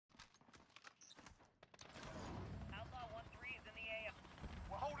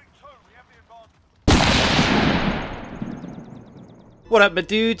What up my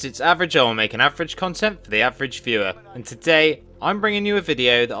dudes, it's Average Owl making average content for the average viewer, and today I'm bringing you a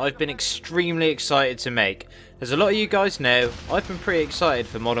video that I've been extremely excited to make. As a lot of you guys know, I've been pretty excited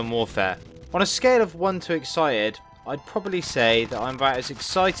for Modern Warfare. On a scale of 1 to excited, I'd probably say that I'm about as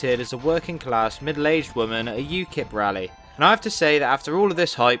excited as a working class middle-aged woman at a UKIP rally. And I have to say that after all of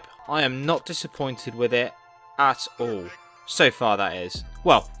this hype, I am not disappointed with it at all. So far that is.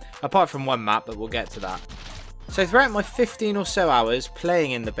 Well, apart from one map, but we'll get to that. So throughout my 15 or so hours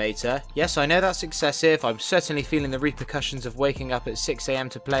playing in the beta, yes I know that's excessive, I'm certainly feeling the repercussions of waking up at 6 AM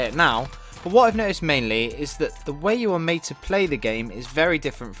to play it now, but what I've noticed mainly is that the way you are made to play the game is very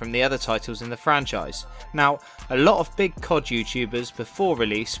different from the other titles in the franchise. Now, a lot of big COD YouTubers before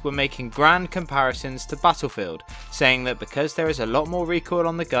release were making grand comparisons to Battlefield, saying that because there is a lot more recoil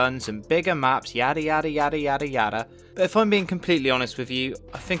on the guns and bigger maps, yada yada yada yada yada. But if I'm being completely honest with you,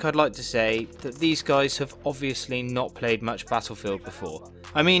 I think I'd like to say that these guys have obviously not played much Battlefield before.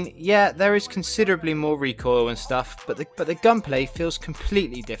 I mean, yeah, there is considerably more recoil and stuff, but the gunplay feels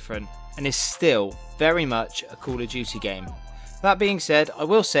completely different and is still very much a Call of Duty game. That being said, I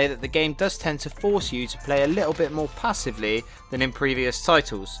will say that the game does tend to force you to play a little bit more passively than in previous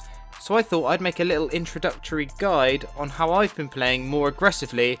titles. So I thought I'd make a little introductory guide on how I've been playing more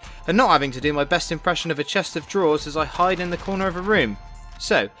aggressively and not having to do my best impression of a chest of drawers as I hide in the corner of a room.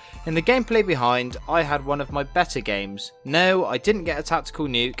 So, in the gameplay behind, I had one of my better games. No, I didn't get a tactical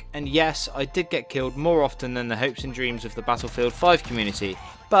nuke, and yes, I did get killed more often than the hopes and dreams of the Battlefield 5 community.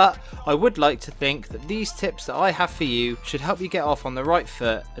 But I would like to think that these tips that I have for you should help you get off on the right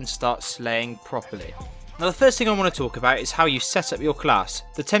foot and start slaying properly. Now the first thing I want to talk about is how you set up your class.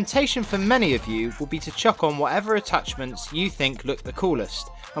 The temptation for many of you will be to chuck on whatever attachments you think look the coolest.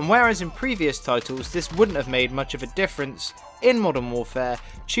 And whereas in previous titles this wouldn't have made much of a difference, in Modern Warfare,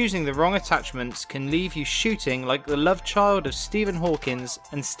 choosing the wrong attachments can leave you shooting like the love child of Stephen Hawkins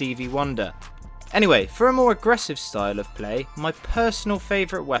and Stevie Wonder. Anyway, for a more aggressive style of play, my personal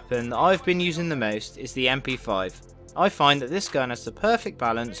favourite weapon that I've been using the most is the MP5. I find that this gun has the perfect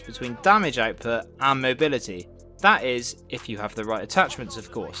balance between damage output and mobility. That is, if you have the right attachments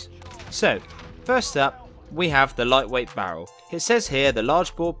of course. So, first up, we have the lightweight barrel. It says here the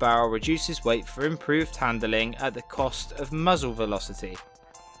large bore barrel reduces weight for improved handling at the cost of muzzle velocity.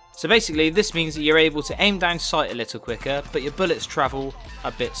 So basically this means that you're able to aim down sight a little quicker, but your bullets travel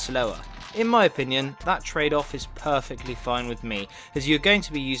a bit slower. In my opinion, that trade-off is perfectly fine with me, as you're going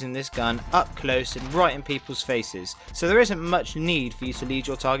to be using this gun up close and right in people's faces, so there isn't much need for you to lead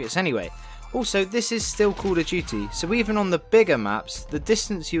your targets anyway. Also, this is still Call of Duty, so even on the bigger maps, the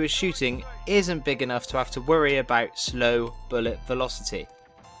distance you are shooting isn't big enough to have to worry about slow bullet velocity.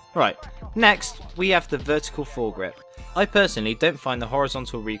 Right, next we have the vertical foregrip. I personally don't find the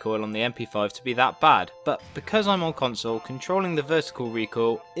horizontal recoil on the MP5 to be that bad, but because I'm on console, controlling the vertical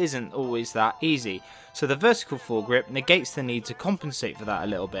recoil isn't always that easy, so the vertical foregrip negates the need to compensate for that a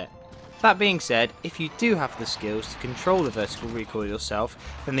little bit. That being said, if you do have the skills to control the vertical recoil yourself,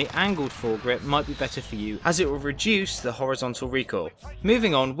 then the angled foregrip might be better for you, as it will reduce the horizontal recoil.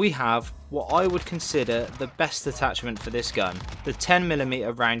 Moving on, we have what I would consider the best attachment for this gun, the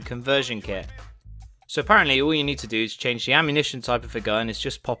 10mm round conversion kit. So apparently all you need to do to change the ammunition type of a gun is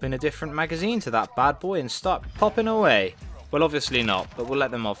just pop in a different magazine to that bad boy and start popping away. Well obviously not, but we'll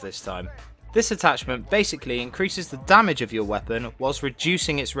let them off this time. This attachment basically increases the damage of your weapon whilst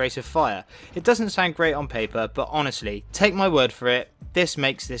reducing its rate of fire. It doesn't sound great on paper, but honestly, take my word for it, this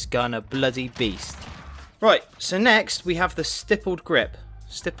makes this gun a bloody beast. Right, so next we have the stippled grip.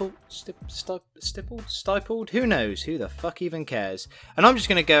 Stippled? Who knows? Who the fuck even cares? And I'm just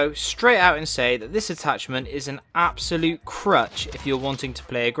going to go straight out and say that this attachment is an absolute crutch if you're wanting to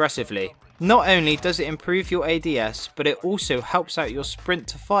play aggressively. Not only does it improve your ADS, but it also helps out your sprint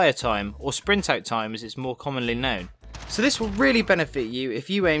to fire time, or sprint out time as it's more commonly known. So this will really benefit you if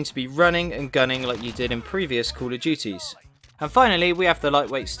you aim to be running and gunning like you did in previous Call of Duties. And finally we have the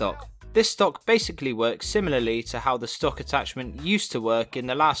lightweight stock. This stock basically works similarly to how the stock attachment used to work in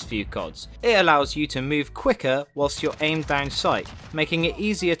the last few CODs. It allows you to move quicker whilst you're aimed down sight, making it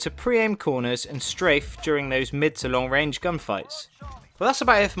easier to pre-aim corners and strafe during those mid to long range gunfights. Well that's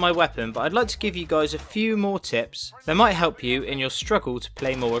about it for my weapon, but I'd like to give you guys a few more tips that might help you in your struggle to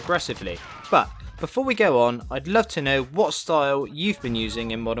play more aggressively. But before we go on, I'd love to know what style you've been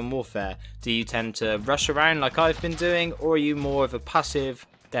using in Modern Warfare. Do you tend to rush around like I've been doing, or are you more of a passive,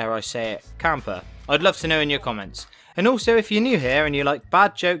 dare I say it, camper? I'd love to know in your comments. And also if you're new here and you like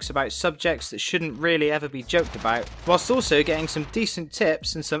bad jokes about subjects that shouldn't really ever be joked about, whilst also getting some decent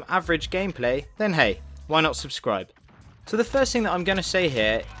tips and some average gameplay, then hey, why not subscribe? So the first thing that I'm going to say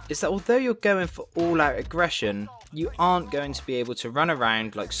here is that although you're going for all-out aggression, you aren't going to be able to run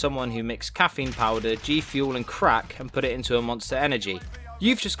around like someone who mixed caffeine powder, G Fuel and crack and put it into a Monster Energy.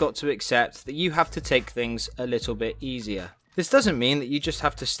 You've just got to accept that you have to take things a little bit easier. This doesn't mean that you just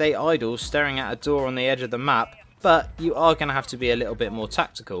have to stay idle staring at a door on the edge of the map, but you are going to have to be a little bit more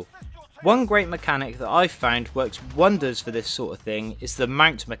tactical. One great mechanic that I've found works wonders for this sort of thing is the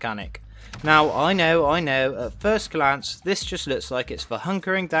mount mechanic. Now I know, at first glance this just looks like it's for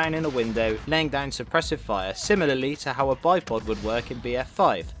hunkering down in a window, laying down suppressive fire, similarly to how a bipod would work in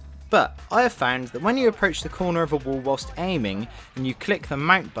BF5. But I have found that when you approach the corner of a wall whilst aiming and you click the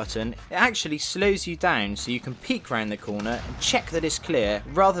mount button, it actually slows you down so you can peek round the corner and check that it's clear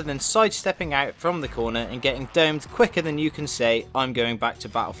rather than sidestepping out from the corner and getting domed quicker than you can say, I'm going back to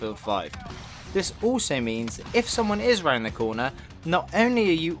Battlefield 5. This also means that if someone is round the corner, not only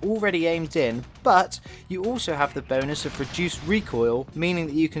are you already aimed in, but you also have the bonus of reduced recoil, meaning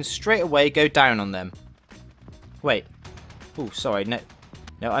that you can straight away go down on them. Wait, oh sorry, no,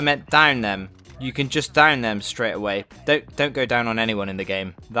 I meant down them. You can just down them straight away. Don't go down on anyone in the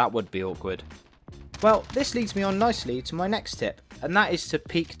game. That would be awkward. Well, this leads me on nicely to my next tip, and that is to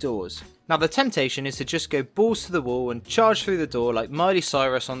peek doors. Now the temptation is to just go balls to the wall and charge through the door like Miley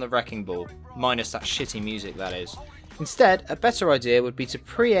Cyrus on the Wrecking Ball. Minus that shitty music, that is. Instead, a better idea would be to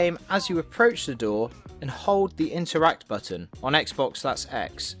pre-aim as you approach the door and hold the interact button. On Xbox that's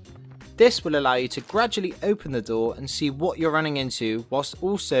X. This will allow you to gradually open the door and see what you're running into, whilst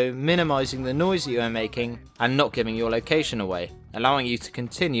also minimising the noise that you are making and not giving your location away, allowing you to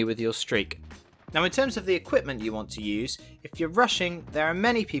continue with your streak. Now in terms of the equipment you want to use, if you're rushing, there are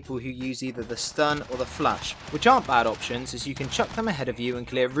many people who use either the stun or the flash, which aren't bad options as you can chuck them ahead of you and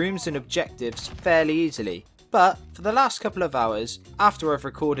clear rooms and objectives fairly easily. But for the last couple of hours, after I've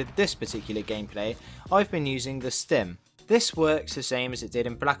recorded this particular gameplay, I've been using the stim. This works the same as it did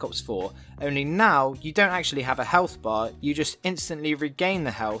in Black Ops 4, only now you don't actually have a health bar, you just instantly regain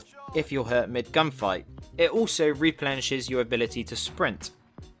the health if you're hurt mid-gunfight. It also replenishes your ability to sprint.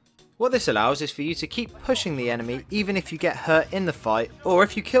 What this allows is for you to keep pushing the enemy even if you get hurt in the fight, or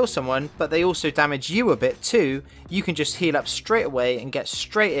if you kill someone but they also damage you a bit too, you can just heal up straight away and get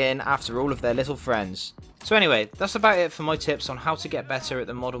straight in after all of their little friends. So anyway, that's about it for my tips on how to get better at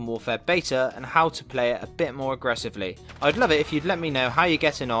the Modern Warfare beta and how to play it a bit more aggressively. I'd love it if you'd let me know how you're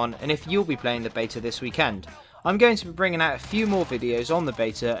getting on and if you'll be playing the beta this weekend. I'm going to be bringing out a few more videos on the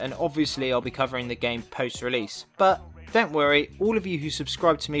beta and obviously I'll be covering the game post-release. But don't worry, all of you who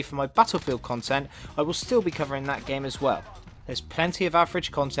subscribe to me for my Battlefield content, I will still be covering that game as well. There's plenty of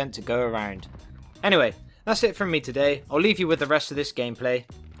average content to go around. Anyway, that's it from me today. I'll leave you with the rest of this gameplay.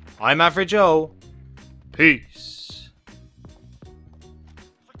 I'm Average Ol. Peace.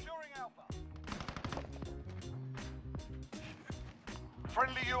 Securing Alpha.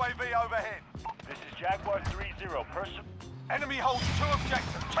 Friendly UAV overhead. This is Jaguar 3-0. Person. Enemy holds 2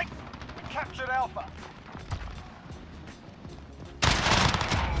 objectives. Take. We captured Alpha.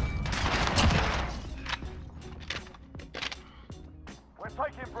 We're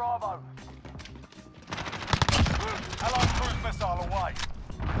taking Bravo. Allied cruise missile away.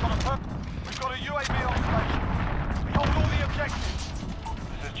 We've got a UAV on station. We hold all the objectives.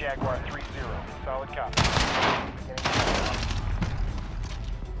 This is Jaguar 3-0. Solid copy.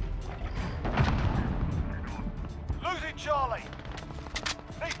 Losing Charlie.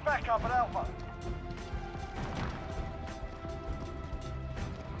 Needs backup at Alpha.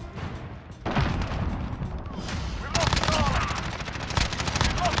 We've lost Charlie.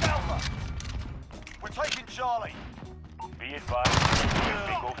 We've lost Alpha. We're taking Charlie. Be advised,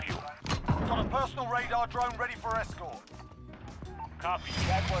 bingo fuel. Got a personal radar drone ready for escort. Copy.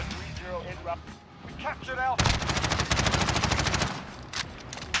 Jaguar 3-0 en route. We captured Alpha.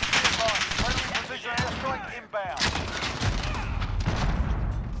 Be advised, friendly precision airstrike inbound.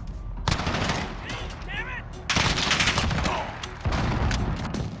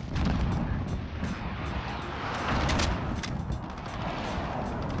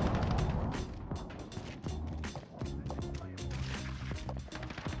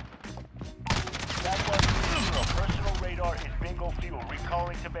 Jaguar 3-0. Personal radar is bingo fuel.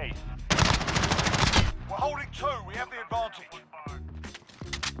 Recalling to base. We're holding 2, we have the advantage.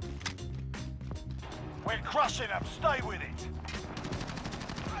 We're crushing them, stay with it.